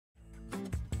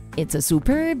It's a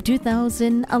superb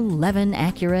 2011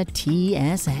 Acura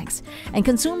TSX, and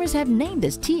consumers have named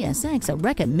this TSX a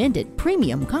recommended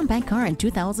premium compact car in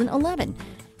 2011.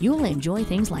 You'll enjoy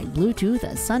things like Bluetooth,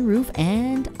 a sunroof,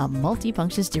 and a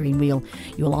multifunction steering wheel.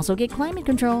 You'll also get climate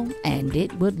control, and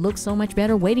it would look so much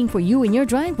better waiting for you in your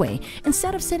driveway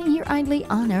instead of sitting here idly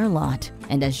on our lot.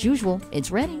 And as usual, it's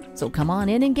ready, so come on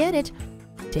in and get it.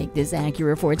 Take this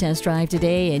Acura for a test drive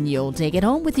today, and you'll take it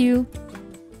home with you.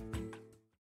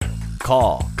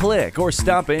 Call, click, or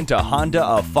stop into Honda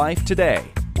of Fife today.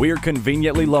 We're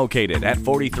conveniently located at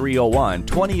 4301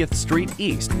 20th Street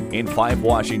East in Fife,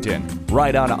 Washington,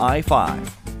 right on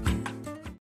I-5.